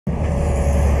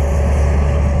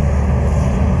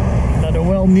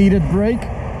well-needed break.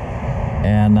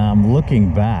 And I'm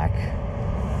looking back,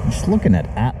 just looking at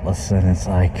Atlas, and it's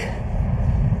like,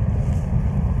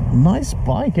 nice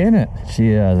bike, ain't it? She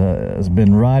has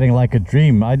been riding like a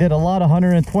dream. I did a lot of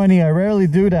 120. I rarely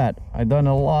do that. I done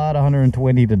a lot of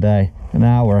 120 today, an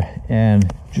hour,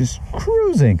 and just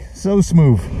cruising, so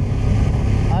smooth.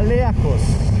 Aleacos.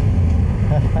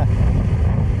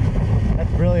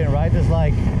 That's brilliant, right? There's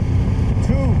like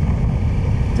two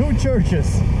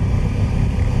churches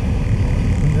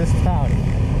in this town.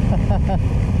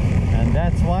 And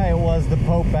that's why it was the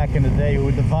Pope back in the day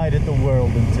who divided the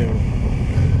world in two.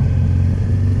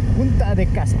 Junta de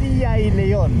Castilla y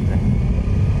León.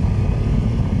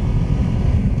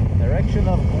 Direction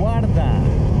of Guarda.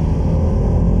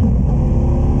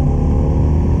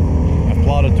 I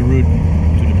plotted the route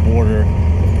to the border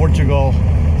of Portugal,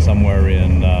 somewhere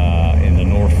in the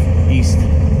northeast.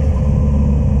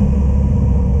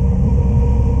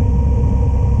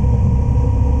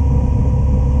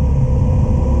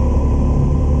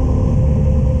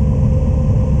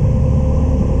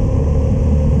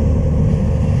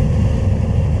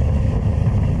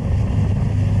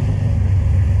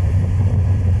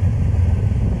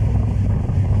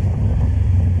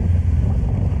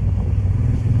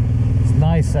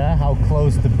 How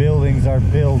close the buildings are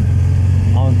built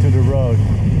onto the road.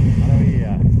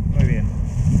 Maravilla. Muy bien.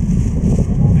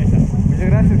 Ahí está. Muchas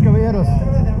gracias, caballeros.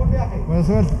 Buena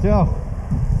suerte. Chao.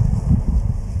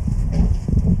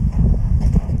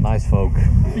 Nice folk.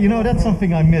 You know, that's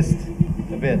something I missed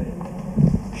a bit.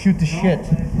 Shoot the shit.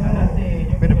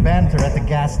 A bit of banter at the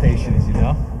gas stations, you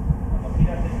know.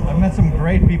 I've met some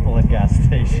great people at gas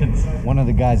stations. One of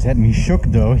the guys had me shook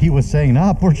though. He was saying,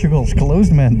 "Ah, Portugal's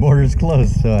closed, man. Border's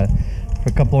closed." So for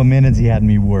a couple of minutes he had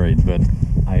me worried, but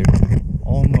I'm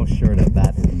almost sure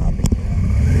that is nothing.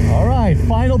 All right,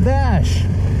 final dash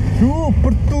to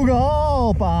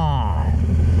Portugal, pa.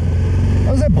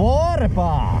 Vamos embora,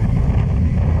 pa.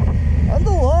 Anda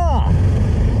lá.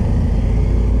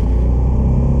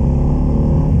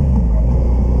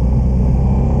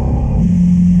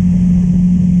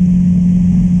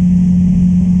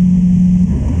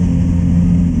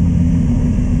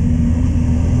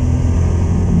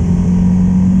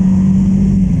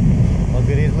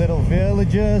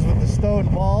 Villages with the stone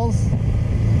walls.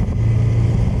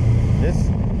 This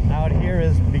out here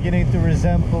is beginning to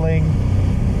resembling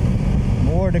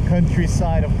more the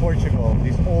countryside of Portugal.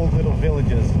 These old little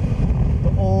villages,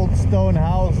 the old stone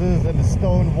houses and the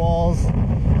stone walls.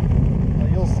 Well,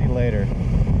 you'll see later.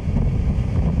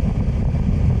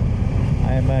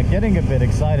 I'm getting a bit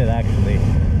excited actually.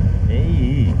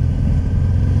 Hey,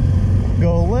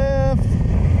 go left.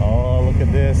 Oh, look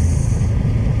at this.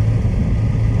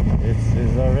 This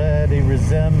is already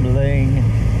resembling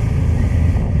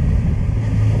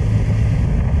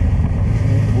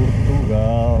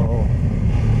Portugal.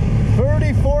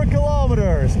 34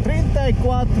 kilometers,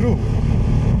 34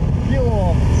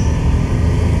 kilometers.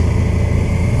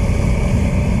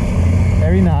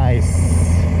 Very nice.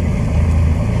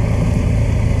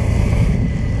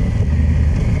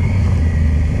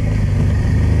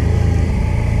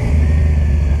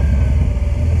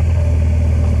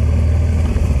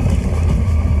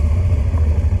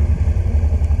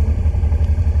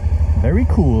 Very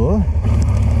cool.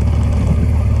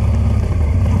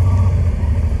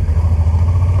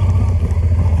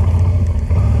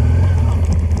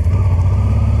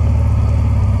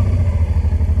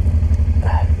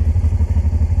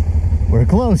 We're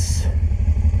close.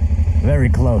 Very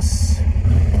close.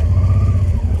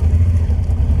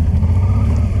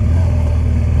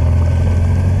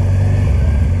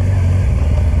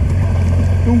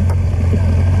 Dunk.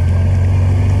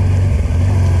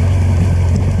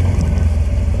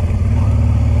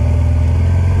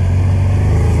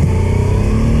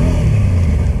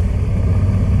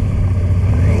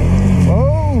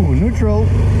 Neutral.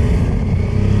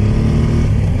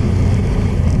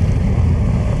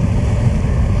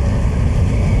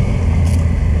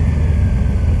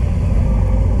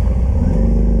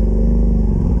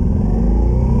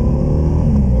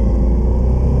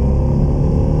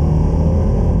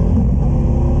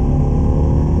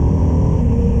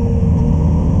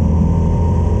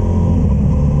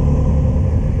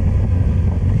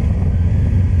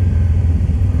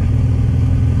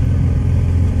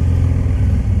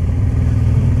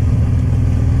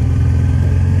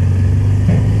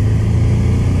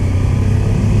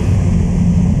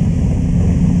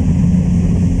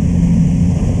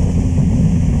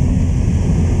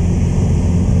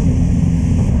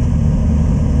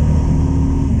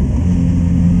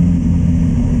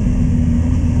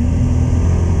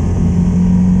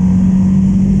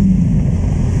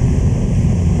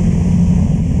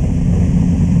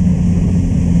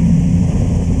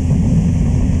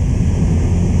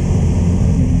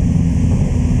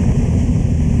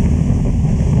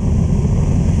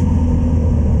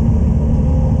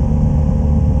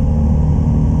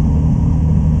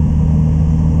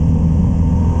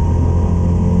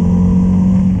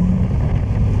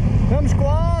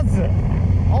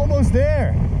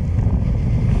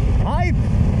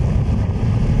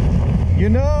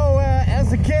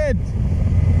 was a kid,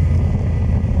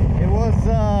 it was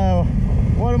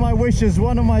one of my wishes,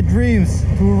 one of my dreams,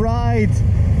 to ride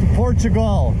to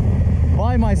Portugal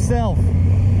by myself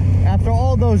after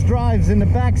all those drives in the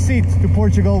back seat to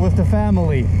Portugal with the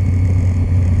family.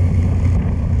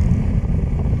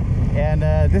 And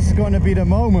this is going to be the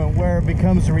moment where it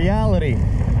becomes reality.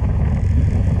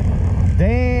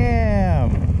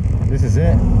 Damn! This is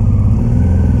it.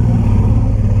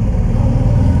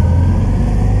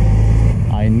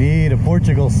 I need a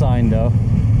Portugal sign though.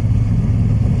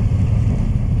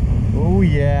 Oh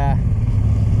yeah.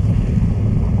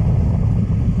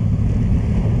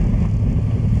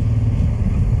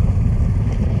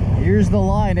 Here's the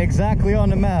line exactly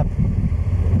on the map.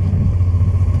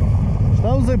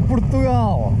 Estamos in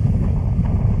Portugal.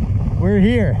 We're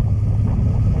here.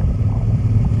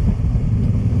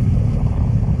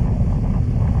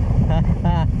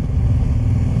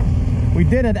 We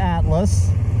did it, Atlas.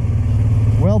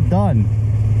 Well done.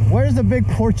 Where's the big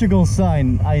Portugal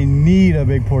sign? I need a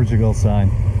big Portugal sign.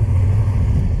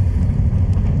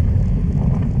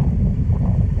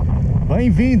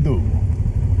 Bem-vindo.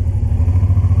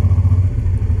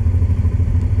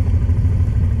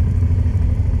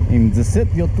 Em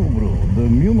 17 de outubro de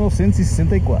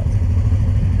 1964.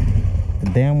 The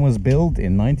dam was built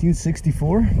in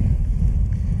 1964.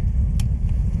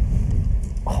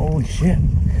 Holy shit.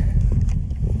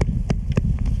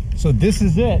 So this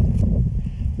is it.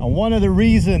 And one of the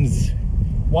reasons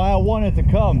why I wanted to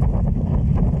come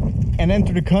and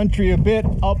enter the country a bit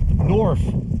up north.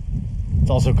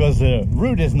 It's also because the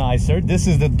route is nicer. This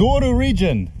is the Douro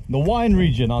region, the wine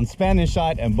region on Spanish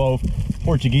side and both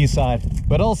Portuguese side.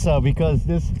 But also because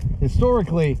this,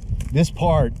 historically, this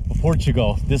part of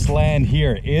Portugal, this land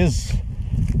here is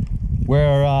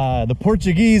where the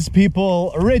Portuguese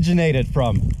people originated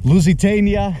from.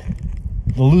 Lusitania,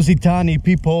 the Lusitani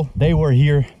people, they were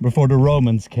here before the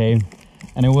Romans came,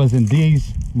 and it was in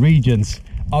these regions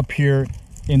up here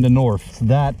in the north. So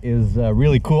that is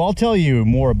really cool. I'll tell you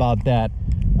more about that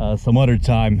some other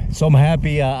time. So I'm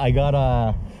happy I got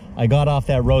off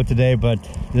that road today, but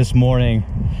this morning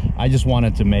I just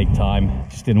wanted to make time.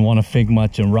 Just didn't want to think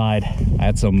much and ride. I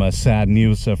had some sad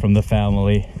news from the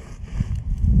family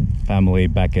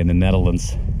back in the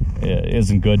Netherlands. It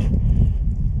isn't good.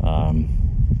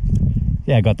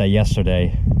 Yeah, I got that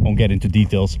yesterday. Won't get into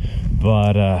details,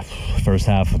 but first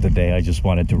half of the day I just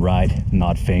wanted to ride,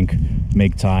 not think,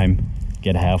 make time,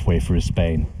 get halfway through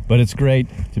Spain. But it's great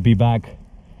to be back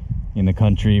in the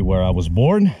country where I was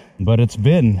born. But it's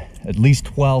been at least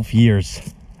 12 years.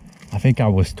 I think I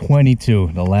was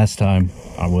 22 the last time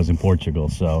I was in Portugal,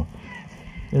 so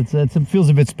it feels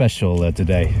a bit special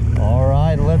today. All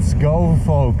right, let's go,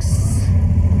 folks.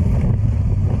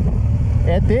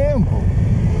 É tempo.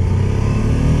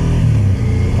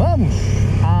 Vamos.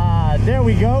 There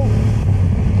we go.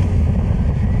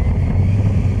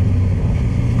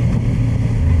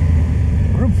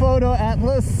 Group photo,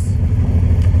 Atlas.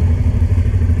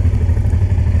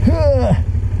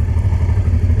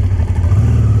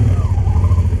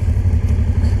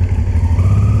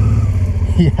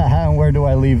 Yeah, and where do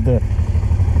I leave the...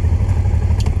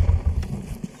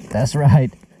 That's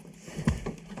right.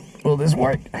 Will this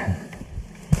work?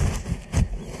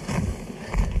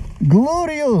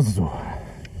 Glorioso.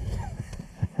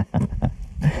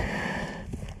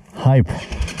 Hype.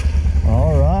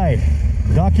 All right.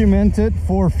 Documented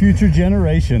for future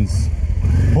generations.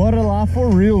 Bora lá for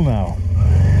real now.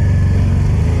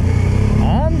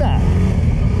 Anda.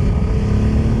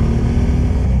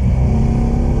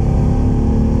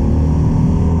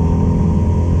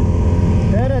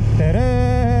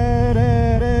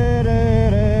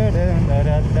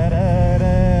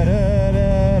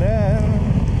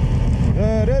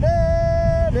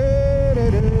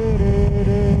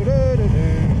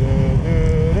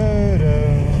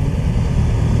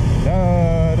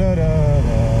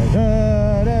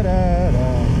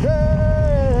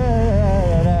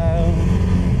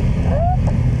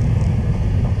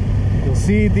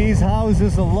 See these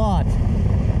houses a lot.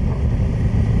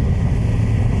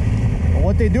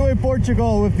 What they do in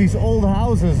Portugal with these old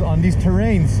houses on these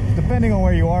terrains, depending on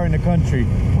where you are in the country,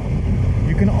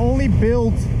 you can only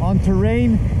build on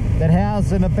terrain that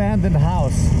has an abandoned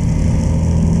house.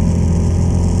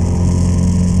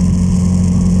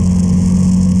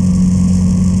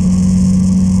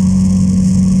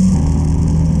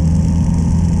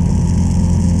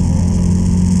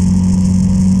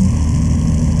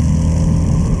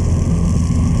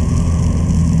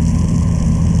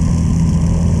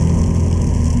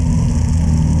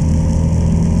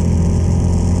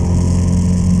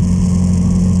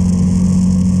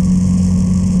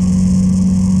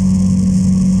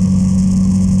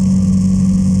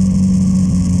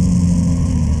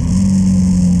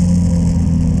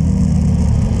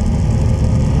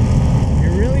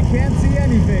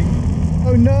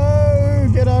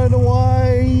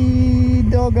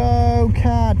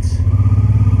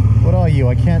 you?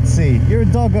 I can't see. You're a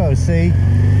doggo, see?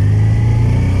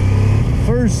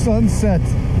 First sunset,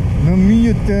 na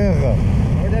minha terra.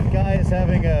 Or that guy is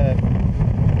having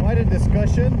quite a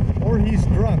discussion, or he's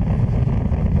drunk.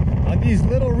 On these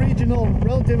little regional,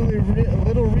 relatively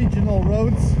little regional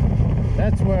roads,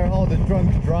 that's where all the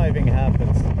drunk driving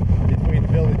happens, between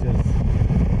villages.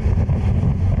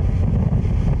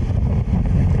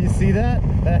 You see that?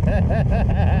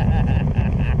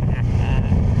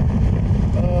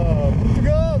 Oh,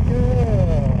 Portugal!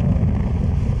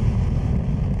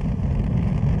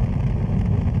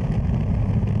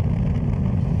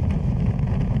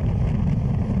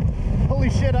 Holy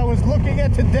shit, I was looking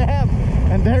at the dam,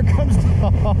 and there comes the...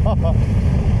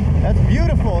 That's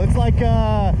beautiful. It's like,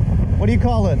 what do you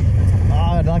call it?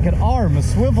 Like an arm, a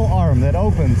swivel arm that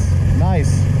opens.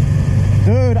 Nice.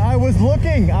 Dude, I was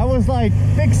looking. I was like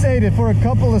fixated for a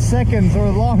couple of seconds or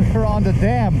longer on the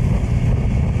dam.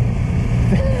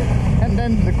 And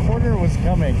then the corner was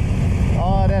coming.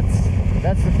 Oh,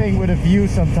 that's the thing with a view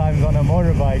sometimes on a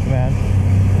motorbike, man.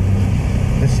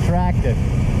 Distracted.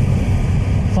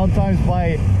 Sometimes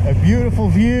by a beautiful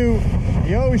view,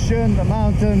 the ocean, the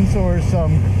mountains, or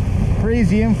some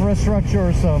crazy infrastructure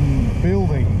or some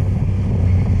building.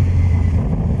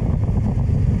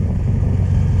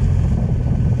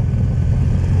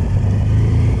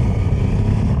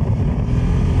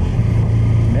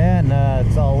 Man,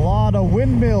 it's a lot of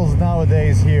windmills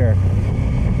nowadays here.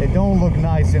 They don't look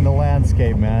nice in the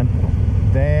landscape, man.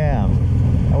 Damn.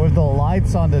 And with the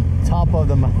lights on the top of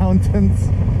the mountains,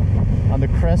 on the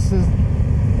crests,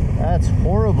 that's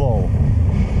horrible.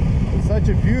 It's such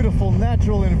a beautiful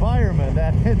natural environment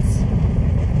that it's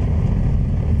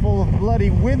full of bloody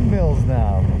windmills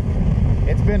now.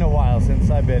 It's been a while since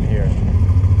I've been here.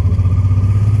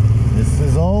 This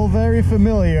is all very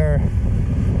familiar.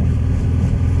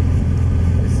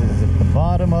 This is at the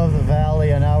bottom of the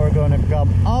valley, and now we're going to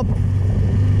come up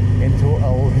into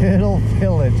a little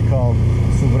village called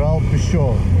Sobral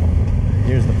Pichorro.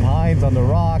 Here's the pines on the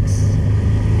rocks.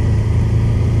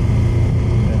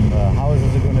 And the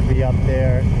houses are going to be up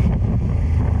there.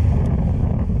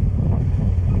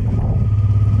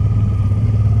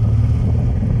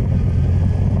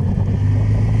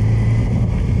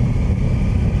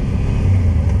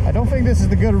 I don't think this is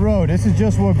the good road. This is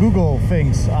just where Google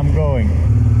thinks I'm going.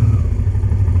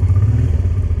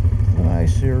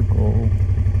 Nice circle.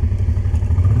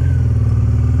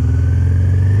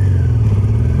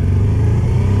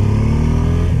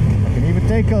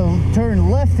 Take a turn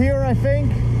left here, I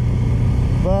think,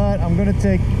 but I'm gonna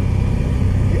take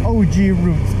the OG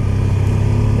route.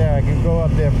 There, I can go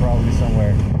up there probably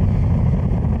somewhere.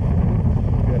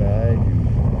 Good idea.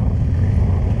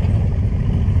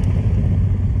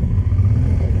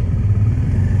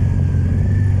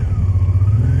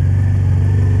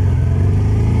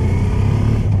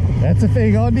 That's the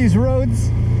thing, on these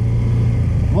roads,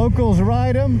 locals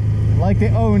ride them like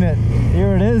they own it.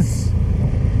 Here it is.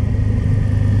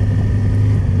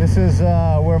 This is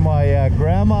where my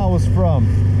grandma was from.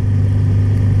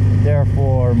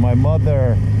 Therefore, my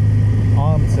mother,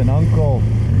 aunts and uncle.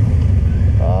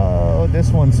 Oh, this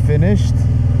one's finished.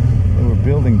 They were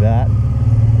building that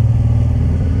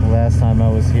the last time I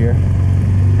was here.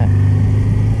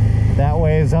 That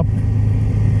way is up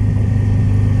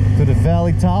to the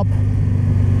valley top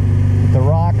with the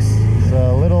rocks. It's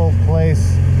a little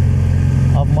place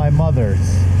of my mother's.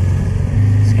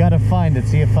 Just gotta find it,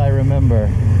 see if I remember.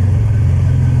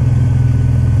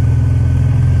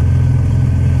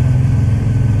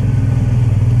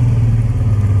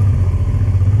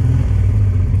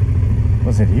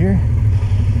 Was it here?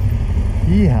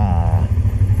 Yeah.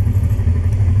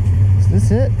 Is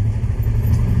this it?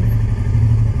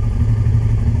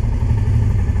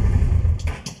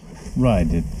 Right,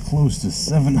 it close to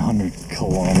 700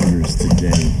 kilometers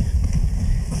today.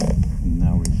 And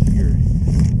now we're here.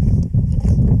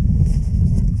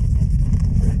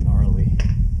 Very gnarly.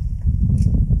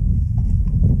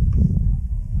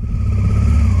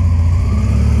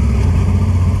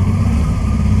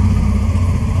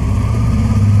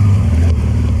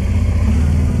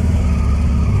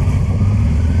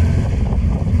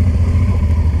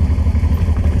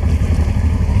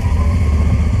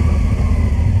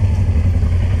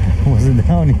 Was it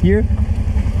down here?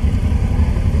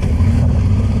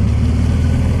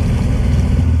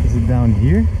 Is it down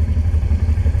here?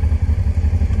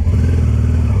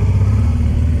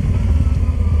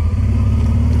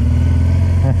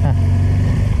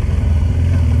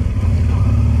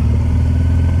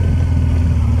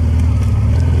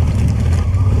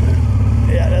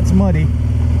 Yeah, that's muddy.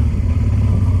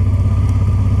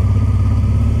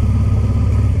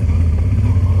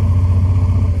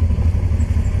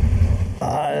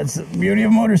 beauty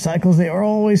of motorcycles, they are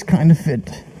always kind of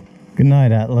fit. Good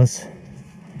night, Atlas.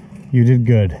 You did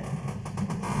good.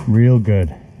 Real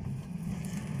good.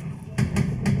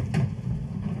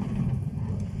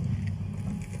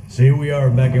 So here we are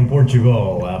back in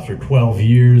Portugal after 12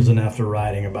 years and after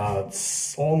riding about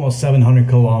almost 700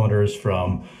 kilometers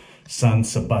from San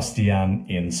Sebastian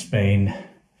in Spain.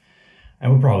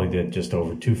 And we probably did just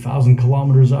over 2,000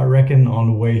 kilometers, I reckon, on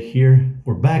the way here.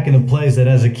 We're back in a place that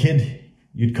as a kid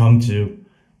you'd come to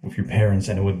with your parents,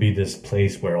 and it would be this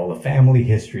place where all the family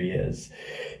history is.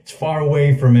 It's far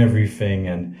away from everything,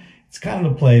 and it's kind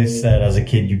of a place that as a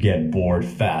kid you get bored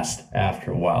fast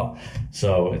after a while.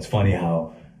 So it's funny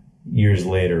how years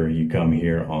later you come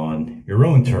here on your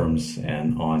own terms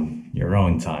and on your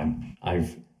own time.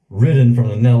 I've ridden from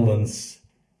the Netherlands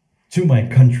to my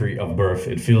country of birth.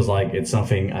 It feels like it's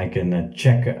something I can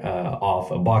check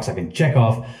off, a box I can check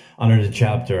off under the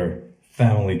chapter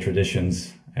family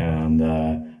traditions, and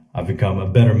I've become a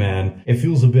better man. It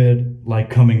feels a bit like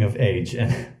coming of age,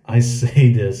 and I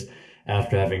say this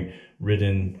after having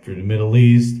ridden through the Middle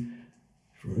East,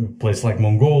 through a place like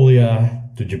Mongolia,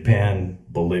 to Japan,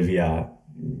 Bolivia,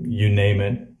 you name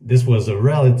it. This was a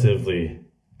relatively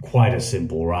quite a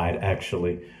simple ride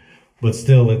actually. But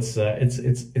still, it's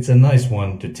a nice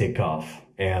one to tick off.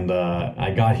 And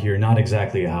I got here not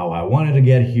exactly how I wanted to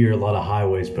get here, a lot of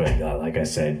highways, but like I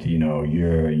said, you know,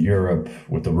 Europe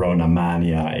with the Rona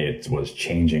Mania, it was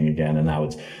changing again, and now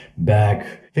it's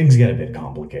back. Things get a bit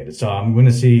complicated. So I'm going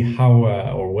to see how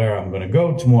or where I'm going to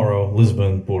go tomorrow,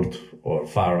 Lisbon, Porto, or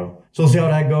Faro. So we'll see how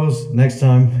that goes next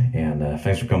time. And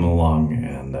thanks for coming along,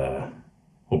 and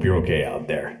hope you're okay out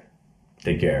there.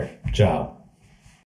 Take care. Ciao.